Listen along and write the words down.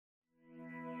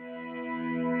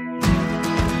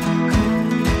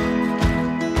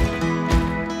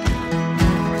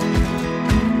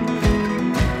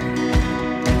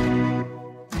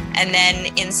And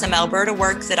then in some Alberta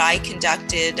work that I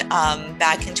conducted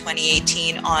back in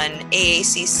 2018 on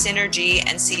AAC Synergy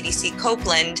and CDC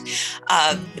Copeland,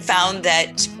 found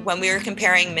that when we were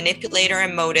comparing manipulator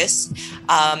and modus,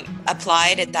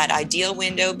 applied at that ideal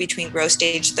window between growth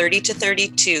stage 30 to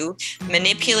 32,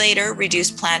 manipulator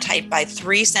reduced plant height by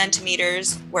 3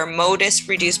 centimeters, where modus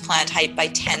reduced plant height by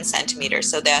 10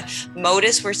 centimeters. So the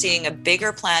modus, we're seeing a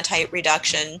bigger plant height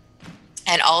reduction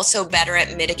and also better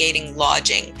at mitigating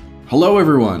lodging. Hello,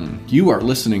 everyone. You are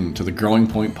listening to the Growing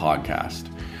Point Podcast.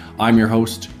 I'm your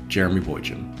host, Jeremy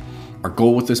Boychin. Our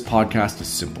goal with this podcast is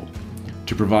simple: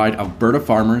 to provide Alberta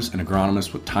farmers and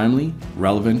agronomists with timely,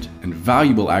 relevant, and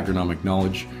valuable agronomic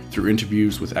knowledge through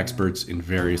interviews with experts in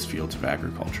various fields of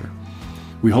agriculture.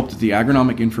 We hope that the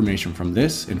agronomic information from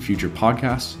this and future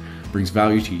podcasts brings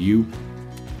value to you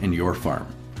and your farm.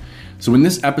 So in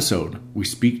this episode, we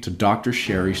speak to Dr.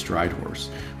 Sheri Strydhorst,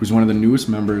 who's one of the newest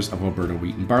members of Alberta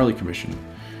Wheat and Barley Commission.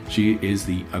 She is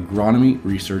the agronomy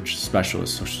research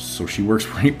specialist, so she works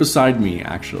right beside me,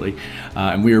 actually,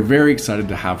 and we are very excited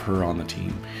to have her on the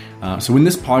team. So in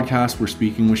this podcast, we're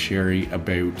speaking with Sheri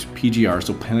about PGR,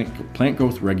 so plant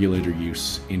growth regulator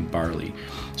use in barley.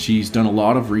 She's done a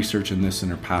lot of research in this in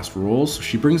her past roles, so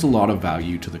she brings a lot of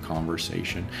value to the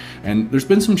conversation. And there's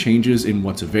been some changes in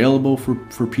what's available for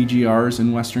PGRs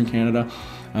in Western Canada.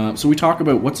 So we talk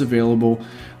about what's available,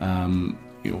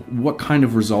 what kind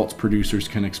of results producers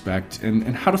can expect,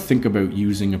 and how to think about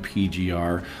using a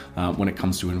PGR when it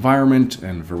comes to environment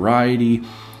and variety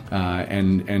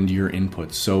and your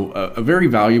inputs. So a very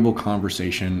valuable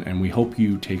conversation, and we hope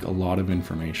you take a lot of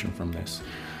information from this.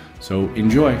 So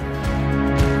enjoy.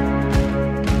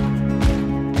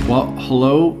 Well,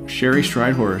 hello, Sheri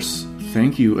Strydhorst.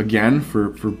 Thank you again for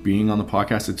being on the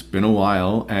podcast. It's been a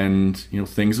while, and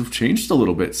things have changed a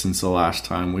little bit since the last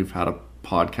time we've had a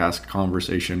podcast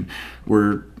conversation.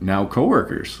 We're now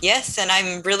coworkers. Yes, and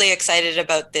I'm really excited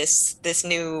about this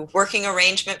new working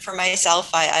arrangement for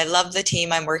myself. I love the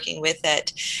team I'm working with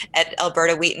at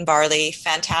Alberta Wheat and Barley.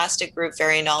 Fantastic group,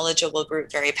 very knowledgeable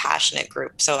group, very passionate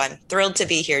group. So I'm thrilled to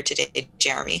be here today,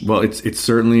 Jeremy. Well, it's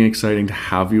certainly exciting to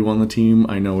have you on the team.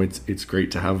 I know it's great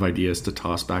to have ideas to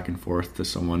toss back and forth to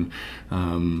someone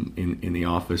in the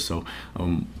office. So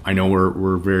I know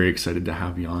we're very excited to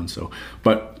have you on.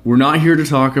 But we're not here to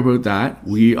talk about that.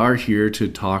 We are here to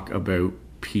talk about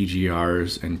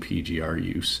PGRs and PGR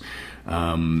use.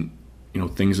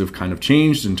 Things have kind of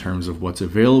changed in terms of what's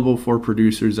available for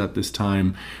producers at this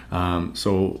time.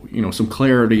 So some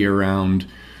clarity around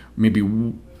maybe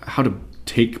how to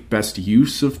take best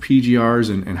use of PGRs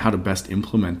and how to best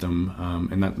implement them.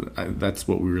 And that's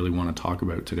what we really want to talk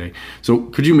about today. So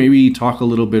could you maybe talk a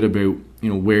little bit about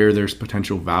where there's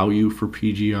potential value for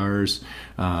PGRs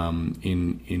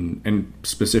and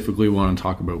specifically want to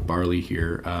talk about barley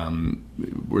here,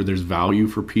 where there's value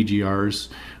for PGRs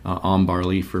on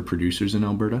barley for producers in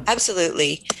Alberta?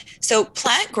 Absolutely. So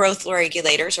plant growth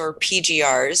regulators, or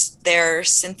PGRs, they're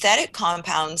synthetic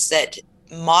compounds that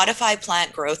modify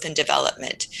plant growth and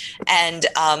development. And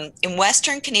in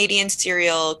Western Canadian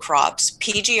cereal crops,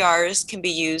 PGRs can be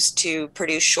used to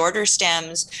produce shorter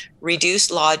stems,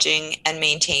 reduce lodging, and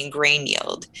maintain grain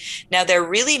yield. Now, they're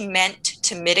really meant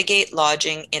to mitigate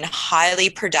lodging in highly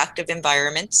productive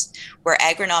environments where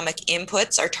agronomic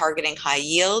inputs are targeting high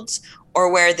yields, or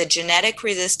where the genetic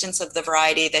resistance of the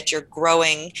variety that you're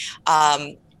growing,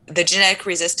 the genetic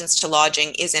resistance to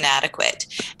lodging is inadequate.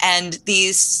 And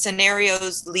these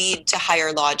scenarios lead to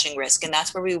higher lodging risk, and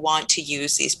that's where we want to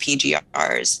use these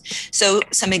PGRs. So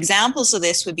some examples of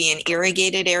this would be in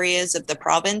irrigated areas of the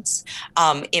province,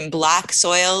 in black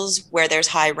soils where there's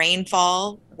high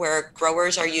rainfall, where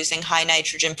growers are using high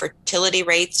nitrogen fertility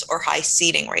rates or high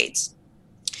seeding rates.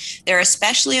 They're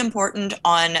especially important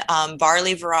on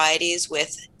barley varieties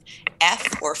with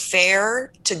F or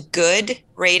fair to good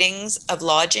ratings of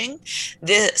lodging.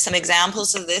 Some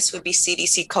examples of this would be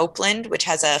CDC Copeland, which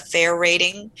has a fair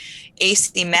rating,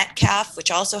 AC Metcalf,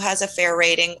 which also has a fair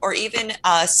rating, or even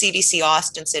CDC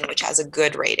Austenson, which has a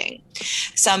good rating.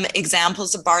 Some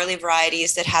examples of barley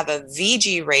varieties that have a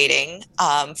VG rating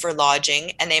for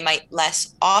lodging, and they might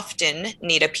less often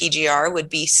need a PGR, would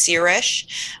be Ceresh,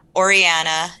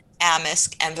 Oriana,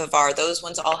 Amisk, and Vivar. Those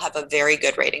ones all have a very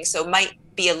good rating. So might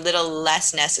be a little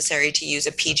less necessary to use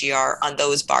a PGR on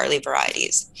those barley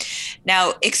varieties.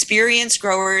 Now, experienced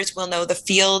growers will know the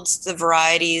fields, the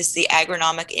varieties, the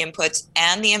agronomic inputs,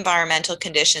 and the environmental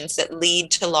conditions that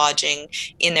lead to lodging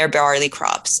in their barley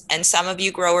crops. And some of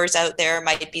you growers out there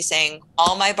might be saying,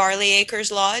 all my barley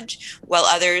acres lodge, while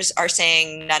others are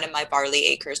saying none of my barley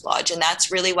acres lodge. And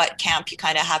that's really what camp you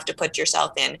kind of have to put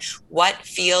yourself in. What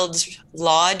fields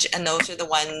lodge? And those are the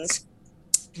ones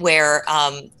where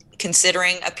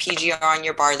considering a PGR on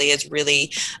your barley is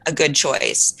really a good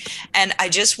choice. And I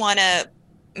just want to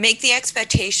make the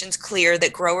expectations clear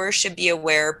that growers should be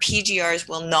aware PGRs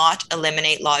will not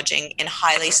eliminate lodging in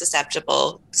highly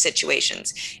susceptible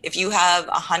situations. If you have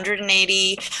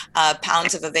 180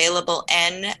 pounds of available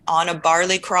N on a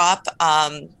barley crop,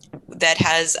 that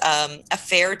has a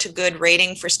fair to good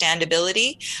rating for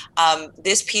standability,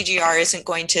 this PGR isn't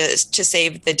going to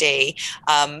save the day.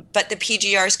 But the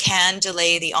PGRs can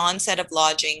delay the onset of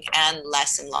lodging and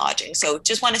lessen lodging. So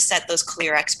just want to set those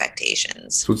clear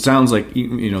expectations. So it sounds like,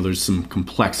 there's some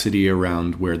complexity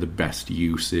around where the best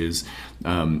use is.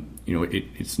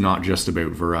 It's not just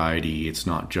about variety. It's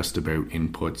not just about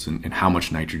inputs and how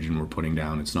much nitrogen we're putting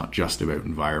down. It's not just about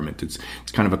environment. It's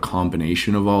kind of a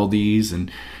combination of all these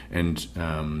and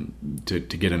to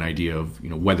get an idea of,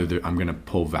 whether I'm going to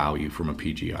pull value from a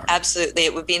PGR. Absolutely.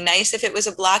 It would be nice if it was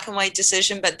a black and white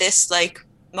decision, but this, like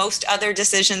most other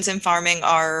decisions in farming,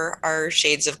 are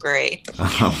shades of gray.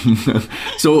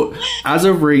 So as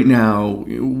of right now,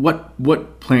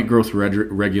 what plant growth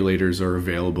regulators are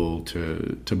available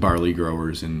to barley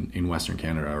growers in Western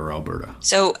Canada or Alberta?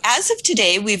 So as of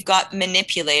today, we've got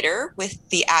Manipulator with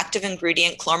the active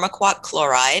ingredient chlormequat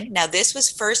chloride. Now, this was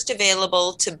first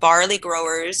available to barley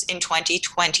growers in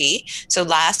 2020, so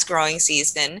last growing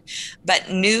season. But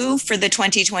new for the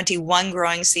 2021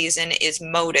 growing season is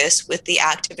Modus with the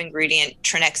active ingredient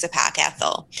trinexapac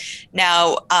ethyl.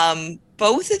 Now,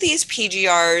 both of these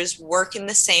PGRs work in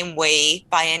the same way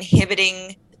by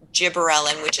inhibiting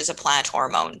gibberellin, which is a plant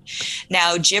hormone.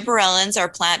 Now, gibberellins are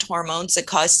plant hormones that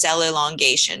cause cell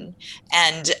elongation,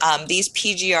 and these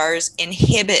PGRs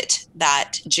inhibit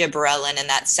that gibberellin and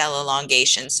that cell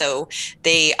elongation. So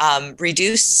they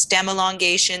reduce stem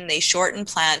elongation, they shorten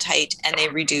plant height, and they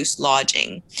reduce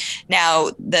lodging.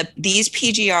 Now, these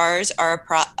PGRs are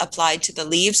applied to the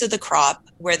leaves of the crop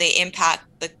where they impact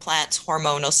the plant's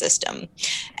hormonal system.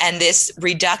 And this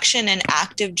reduction in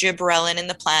active gibberellin in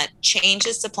the plant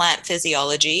changes the plant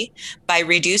physiology by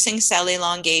reducing cell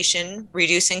elongation,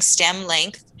 reducing stem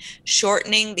length,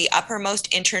 shortening the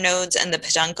uppermost internodes and the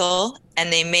peduncle,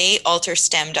 and they may alter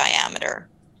stem diameter.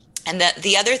 And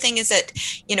the other thing is that,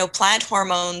 plant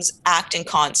hormones act in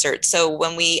concert. So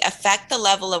when we affect the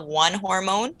level of one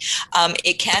hormone,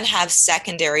 it can have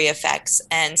secondary effects.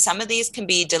 And some of these can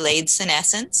be delayed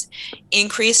senescence,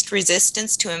 increased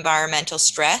resistance to environmental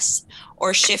stress,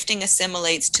 or shifting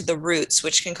assimilates to the roots,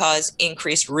 which can cause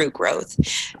increased root growth.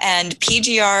 And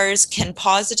PGRs can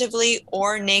positively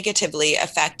or negatively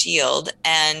affect yield,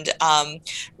 and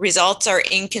results are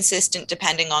inconsistent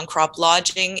depending on crop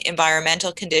lodging,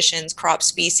 environmental conditions, crop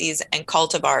species, and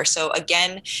cultivar. So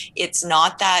again, it's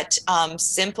not that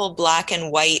simple black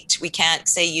and white. We can't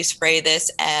say you spray this,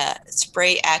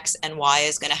 spray X and Y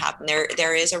is going to happen.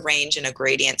 There is a range and a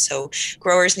gradient. So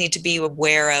growers need to be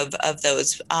aware of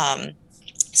those.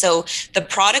 So the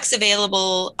products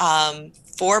available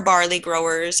for barley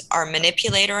growers are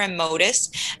Manipulator and Modus.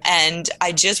 And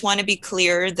I just want to be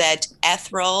clear that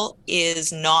Ethereal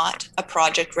is not a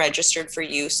project registered for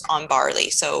use on barley.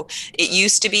 So it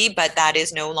used to be, but that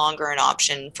is no longer an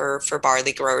option for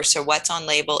barley growers. So what's on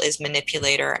label is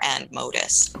Manipulator and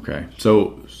Modus. Okay.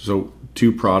 So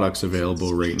two products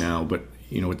available right now, but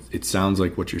it sounds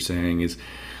like what you're saying is,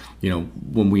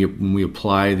 when we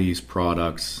apply these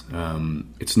products,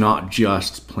 it's not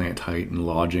just plant height and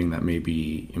lodging that may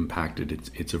be impacted.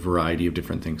 It's a variety of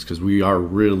different things, because we are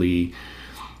really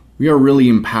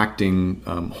impacting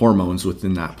hormones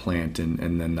within that plant,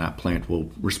 and then that plant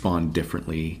will respond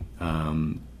differently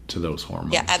to those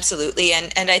hormones. Yeah, absolutely.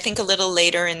 And I think a little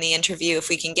later in the interview, if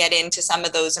we can get into some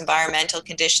of those environmental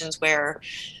conditions where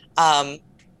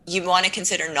you want to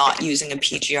consider not using a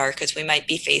PGR, because we might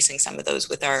be facing some of those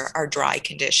with our dry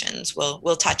conditions.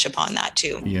 We'll touch upon that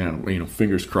too. Yeah,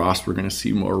 fingers crossed we're going to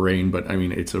see more rain, but I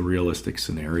mean, it's a realistic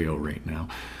scenario right now.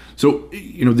 So,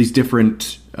 these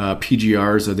different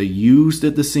PGRs, are they used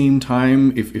at the same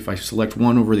time? If I select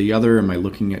one over the other, am I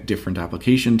looking at different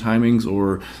application timings,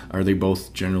 or are they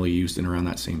both generally used in around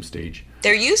that same stage?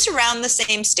 They're used around the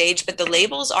same stage, but the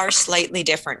labels are slightly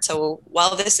different. So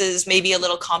while this is maybe a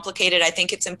little complicated, I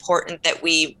think it's important that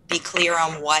we be clear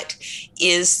on what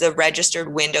is the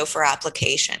registered window for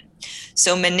application.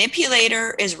 So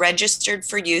manipulator is registered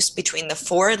for use between the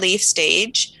 4-leaf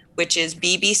stage, which is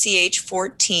BBCH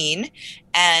 14,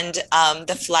 and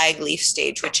the flag leaf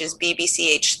stage, which is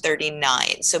BBCH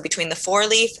 39. So between the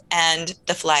 4-leaf and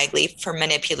the flag leaf for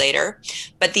manipulator.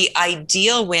 But the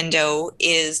ideal window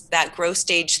is that growth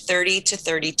stage 30 to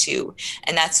 32.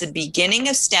 And that's the beginning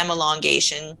of stem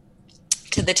elongation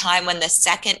to the time when the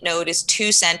second node is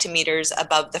 2 centimeters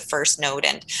above the first node.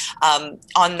 And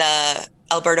on the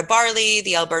Alberta Barley,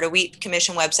 the Alberta Wheat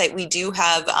Commission website, we do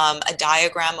have a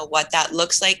diagram of what that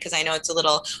looks like, because I know it's a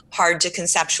little hard to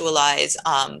conceptualize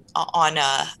on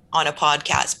a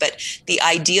podcast, but the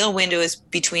ideal window is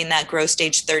between that growth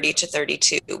stage 30 to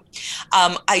 32.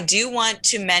 I do want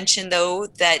to mention, though,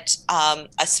 that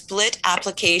a split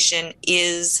application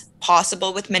is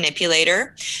possible with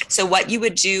manipulator. So what you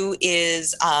would do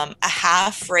is a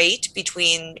half rate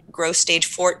between growth stage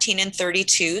 14 and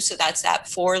 32. So that's that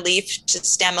 4-leaf to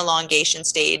stem elongation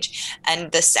stage.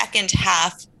 And the second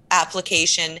half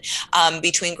application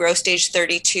between growth stage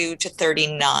 32 to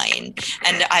 39.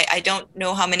 And I don't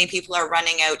know how many people are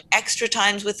running out extra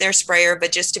times with their sprayer,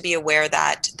 but just to be aware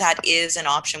that that is an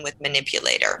option with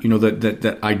manipulator. You know,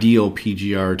 that ideal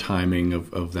PGR timing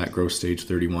of that growth stage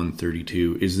 31,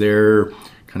 32, is there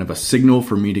kind of a signal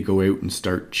for me to go out and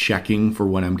start checking for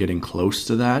when I'm getting close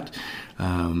to that?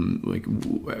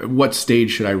 What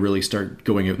stage should I really start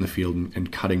going out in the field and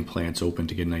cutting plants open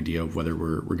to get an idea of whether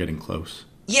we're getting close?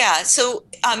 Yeah, so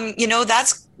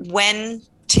that's when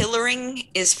tillering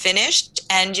is finished,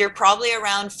 and you're probably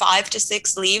around 5 to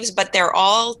 6 leaves, but they're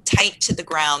all tight to the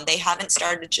ground. They haven't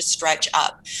started to stretch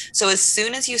up. So as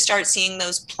soon as you start seeing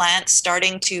those plants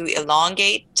starting to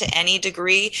elongate to any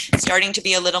degree, starting to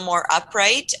be a little more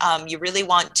upright, you really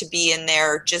want to be in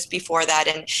there just before that.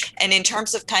 And in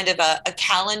terms of kind of a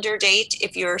calendar date,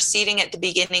 if you're seeding at the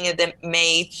beginning of the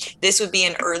May, this would be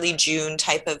an early June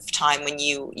type of time when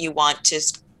you want to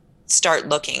start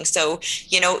looking. So,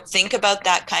 think about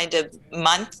that kind of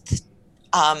month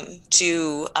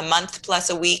to a month plus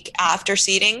a week after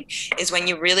seeding is when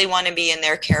you really want to be in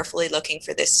there carefully looking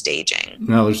for this staging.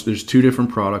 Now, there's 2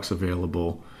 different products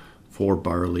available for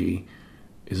barley.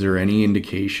 Is there any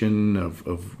indication of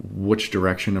which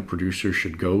direction a producer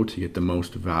should go to get the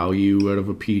most value out of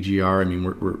a PGR? I mean,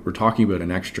 we're talking about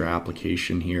an extra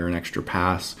application here, an extra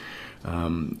pass.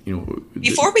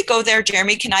 Before we go there,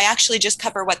 Jeremy, can I actually just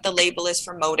cover what the label is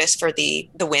for Modus for the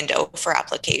window for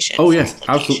application? Oh, yes,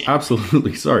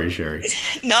 absolutely. Sorry, Sheri.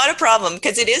 Not a problem,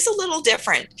 because it is a little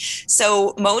different.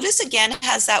 So Modus, again,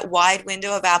 has that wide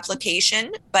window of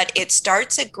application, but it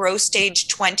starts at growth stage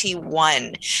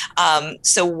 21.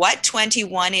 So what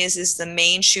 21 is the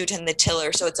main shoot and the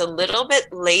tiller. So it's a little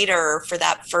bit later for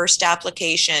that first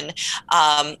application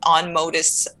on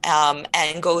Modus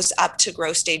and goes up to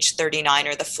growth stage 39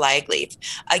 or the flag leaf.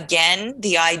 Again,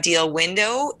 the ideal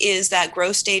window is that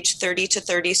growth stage 30 to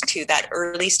 32, that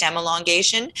early stem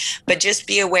elongation, but just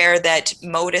be aware that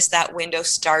Modus, that window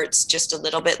starts just a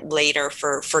little bit later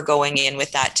for going in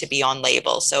with that to be on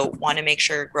label. So want to make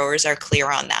sure growers are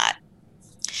clear on that.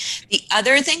 The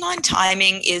other thing on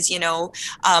timing is,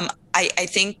 I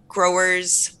think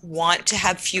growers want to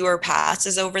have fewer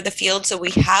passes over the field. So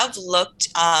we have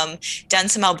done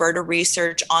some Alberta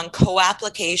research on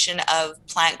co-application of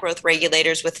plant growth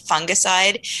regulators with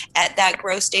fungicide at that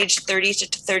growth stage 30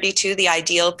 to 32, the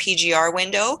ideal PGR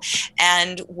window.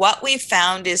 And what we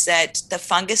found is that the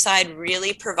fungicide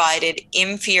really provided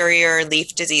inferior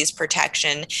leaf disease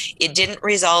protection. It didn't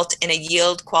result in a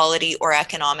yield, quality, or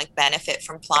economic benefit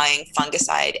from applying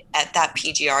fungicide at that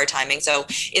PGR timing. So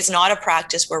it's not a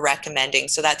practice we're recommending.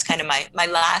 So that's kind of my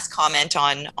last comment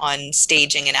on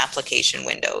staging and application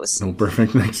windows. Oh,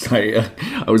 perfect. Thanks.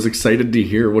 I was excited to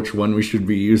hear which one we should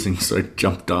be using, so I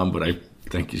jumped on. But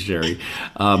thank you, Sheri.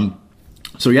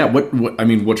 So yeah,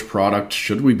 which product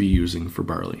should we be using for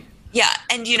barley? Yeah.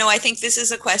 And, I think this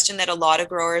is a question that a lot of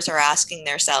growers are asking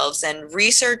themselves, and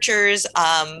researchers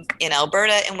in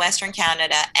Alberta, in Western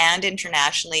Canada, and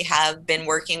internationally have been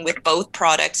working with both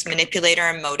products, Manipulator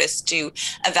and Modus, to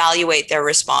evaluate their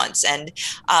response. And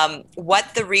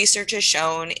what the research has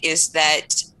shown is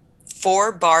that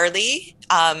for barley,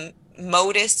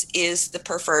 Modus is the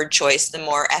preferred choice, the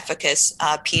more efficacious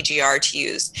PGR to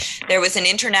use. There was an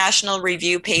international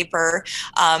review paper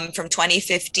from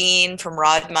 2015 from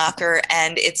Rodmacher,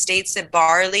 and it states that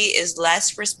barley is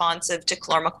less responsive to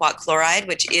chlormequat chloride,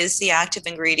 which is the active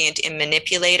ingredient in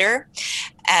manipulator,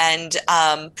 and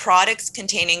products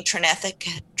containing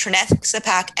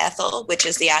trinethixapac ethyl, which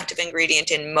is the active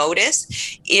ingredient in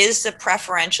Modus, is the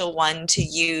preferential one to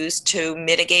use to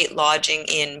mitigate lodging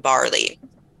in barley.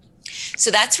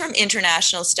 So that's from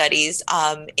international studies.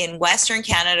 In Western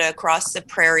Canada, across the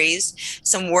prairies,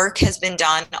 some work has been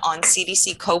done on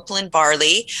CDC Copeland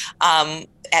barley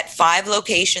at 5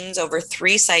 locations over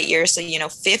 3 site years. So,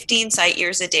 15 site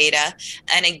years of data.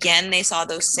 And again, they saw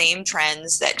those same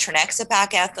trends that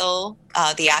trinethixapac ethyl,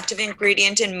 the active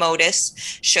ingredient in Modus,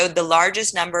 showed the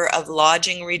largest number of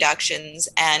lodging reductions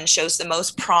and shows the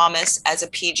most promise as a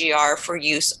PGR for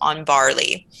use on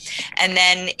barley. And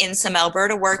then in some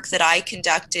Alberta work that I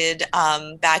conducted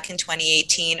back in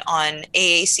 2018 on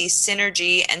AAC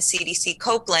Synergy and CDC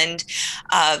Copeland,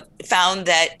 found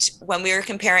that when we were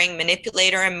comparing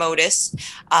manipulator and Modus,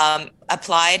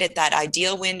 applied at that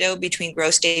ideal window between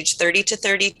growth stage 30 to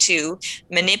 32,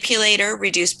 manipulator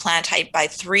reduced plant height by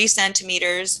 3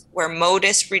 centimeters, where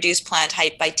Modus reduced plant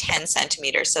height by 10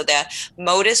 centimeters. So the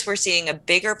Modus, we're seeing a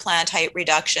bigger plant height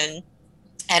reduction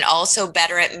and also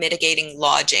better at mitigating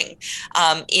lodging.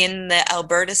 In the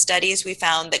Alberta studies, we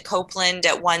found that Copeland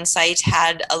at one site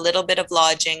had a little bit of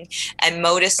lodging, and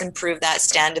Modus improved that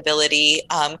standability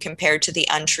compared to the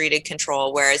untreated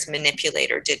control, whereas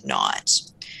manipulator did not.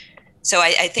 So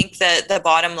I think the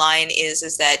bottom line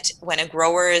is that when a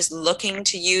grower is looking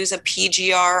to use a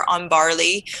PGR on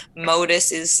barley,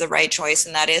 Modus is the right choice,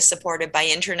 and that is supported by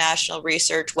international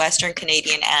research, Western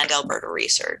Canadian and Alberta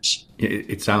research.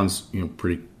 It sounds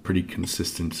pretty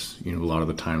consistent. A lot of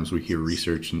the times we hear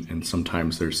research, and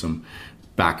sometimes there's some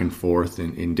back and forth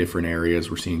in different areas.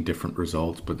 We're seeing different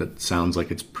results, but that sounds like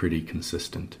it's pretty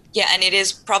consistent. Yeah, and it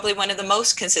is probably one of the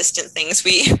most consistent things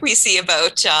we see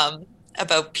about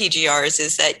PGRs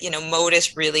is that,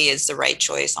 Modus really is the right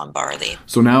choice on barley.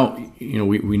 So now,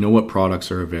 we know what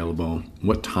products are available,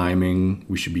 what timing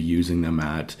we should be using them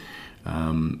at,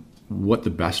 what the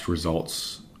best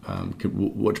results,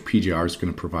 what PGR is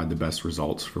going to provide the best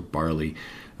results for barley.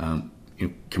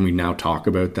 Can we now talk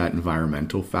about that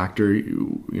environmental factor?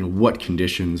 What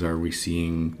conditions are we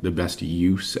seeing the best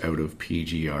use out of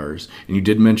PGRs? And you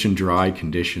did mention dry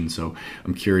conditions, so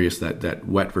I'm curious that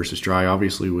wet versus dry.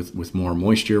 Obviously, with more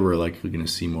moisture, we're likely going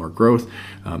to see more growth.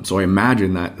 So I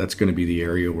imagine that's going to be the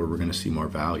area where we're going to see more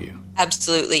value.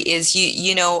 Absolutely,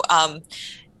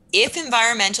 if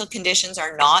environmental conditions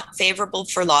are not favorable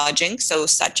for lodging, so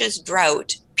such as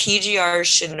drought, PGRs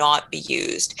should not be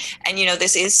used. And,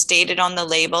 this is stated on the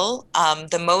label.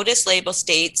 The Modus label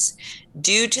states,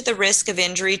 due to the risk of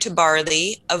injury to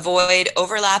barley, avoid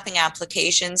overlapping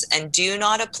applications and do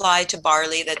not apply to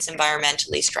barley that's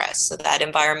environmentally stressed. So that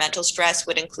environmental stress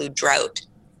would include drought.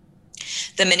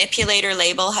 The manipulator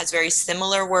label has very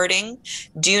similar wording.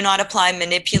 Do not apply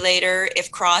manipulator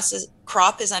if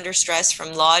crop is under stress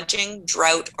from lodging,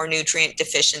 drought, or nutrient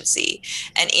deficiency.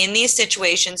 And in these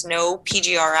situations, no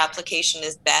PGR application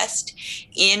is best.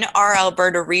 In our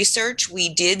Alberta research,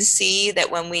 we did see that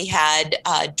when we had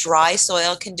dry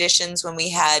soil conditions, when we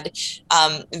had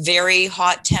very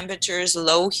hot temperatures,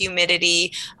 low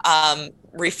humidity,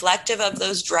 reflective of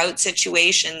those drought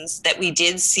situations, that we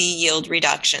did see yield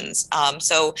reductions.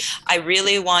 So I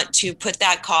really want to put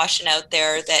that caution out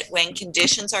there that when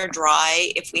conditions are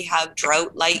dry, if we have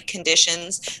drought-like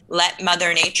conditions, let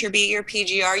Mother Nature be your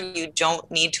PGR. You don't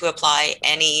need to apply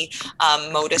any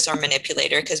Modus or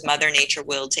manipulator, because Mother Nature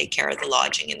will take care of the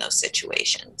lodging in those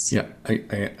situations. Yeah,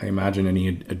 I imagine any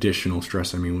additional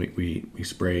stress. I mean, we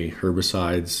spray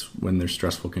herbicides when there's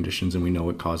stressful conditions, and we know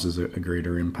it causes a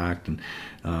greater impact, and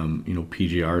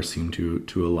PGRs seem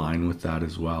to align with that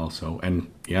as well. So,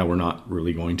 and yeah, we're not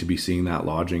really going to be seeing that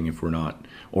lodging if we're not,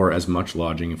 or as much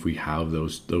lodging if we have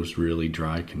those really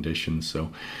dry conditions.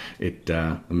 So it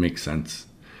makes sense.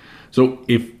 So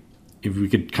if we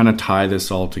could kind of tie this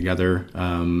all together,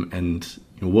 and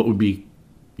what would be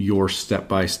your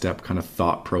step-by-step kind of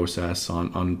thought process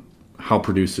on how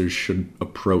producers should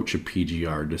approach a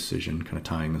PGR decision, kind of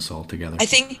tying this all together? I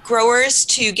think growers,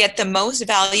 to get the most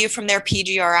value from their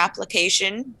PGR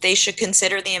application, they should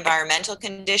consider the environmental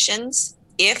conditions.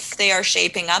 If they are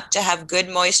shaping up to have good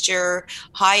moisture,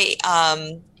 high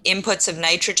inputs of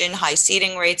nitrogen, high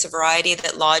seeding rates, a variety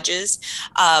that lodges,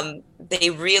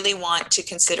 they really want to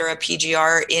consider a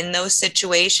PGR in those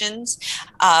situations.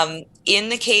 In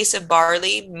the case of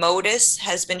barley, Modus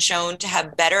has been shown to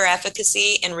have better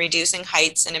efficacy in reducing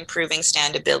heights and improving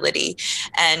standability.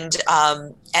 And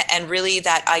really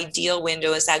that ideal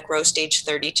window is that growth stage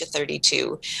 30 to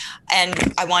 32.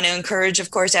 And I want to encourage,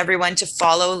 of course, everyone to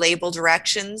follow label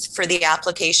directions for the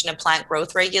application of plant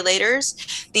growth regulators.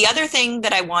 The other thing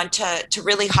that I want to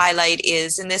really highlight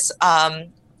is in this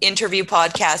interview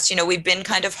podcast, we've been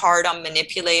kind of hard on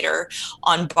manipulator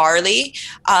on barley.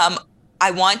 I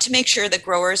want to make sure that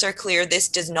growers are clear this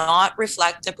does not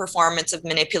reflect the performance of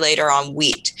manipulator on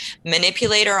wheat.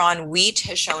 Manipulator on wheat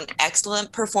has shown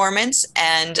excellent performance,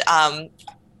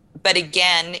 but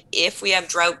again, if we have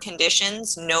drought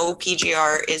conditions, no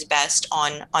PGR is best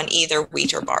on either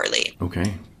wheat or barley.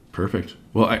 Okay, perfect.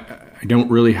 Well, I don't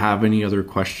really have any other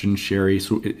questions, Sheri.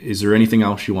 So is there anything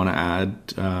else you want to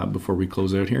add before we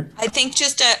close out here? I think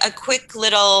just a quick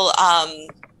little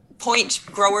point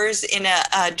growers in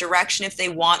a direction if they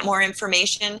want more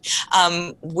information.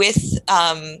 With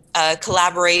a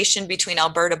collaboration between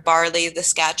Alberta Barley, the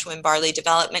Saskatchewan Barley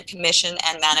Development Commission,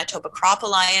 and Manitoba Crop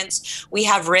Alliance, we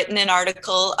have written an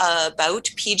article about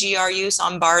PGR use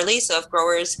on barley. So if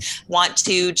growers want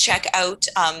to check out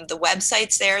the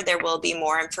websites there will be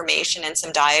more information and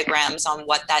some diagrams on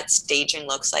what that staging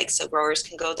looks like. So growers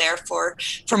can go there for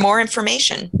more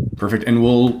information. Perfect. And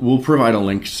we'll provide a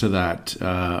link to that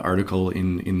article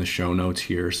in the show notes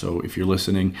here. So if you're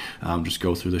listening, just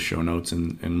go through the show notes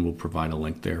and we'll provide a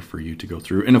link there for you to go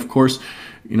through. And of course,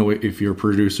 if you're a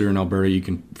producer in Alberta, you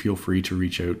can feel free to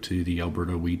reach out to the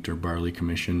Alberta Wheat or Barley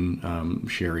Commission.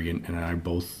 Sheri and I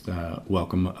both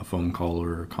welcome a phone call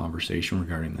or a conversation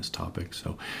regarding this topic.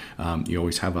 So you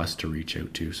always have us to reach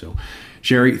out to. So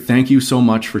Sheri, thank you so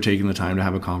much for taking the time to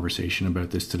have a conversation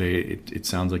about this today. It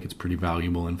sounds like it's pretty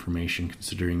valuable information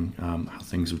considering how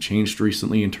things have changed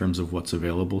recently in terms of what's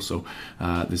available. So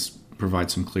this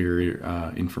provides some clear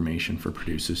information for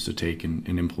producers to take and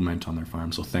implement on their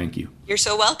farm. So thank you. You're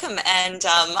so welcome. And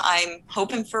I'm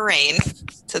hoping for rain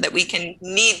so that we can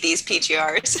need these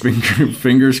PGRs.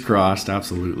 Fingers crossed.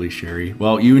 Absolutely, Sheri.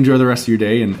 Well, you enjoy the rest of your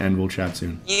day and we'll chat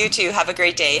soon. You too. Have a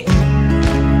great day.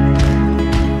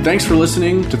 Thanks for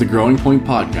listening to the Growing Point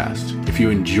Podcast. If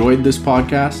you enjoyed this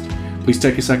podcast, please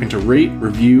take a second to rate,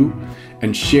 review,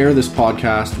 and share this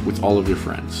podcast with all of your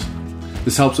friends.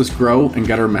 This helps us grow and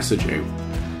get our message out.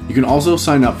 You can also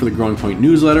sign up for the Growing Point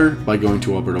newsletter by going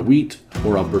to Alberta Wheat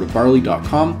or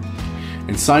albertabarley.com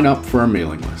and sign up for our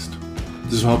mailing list.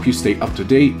 This will help you stay up to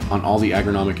date on all the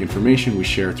agronomic information we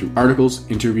share through articles,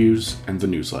 interviews, and the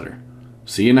newsletter.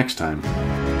 See you next time.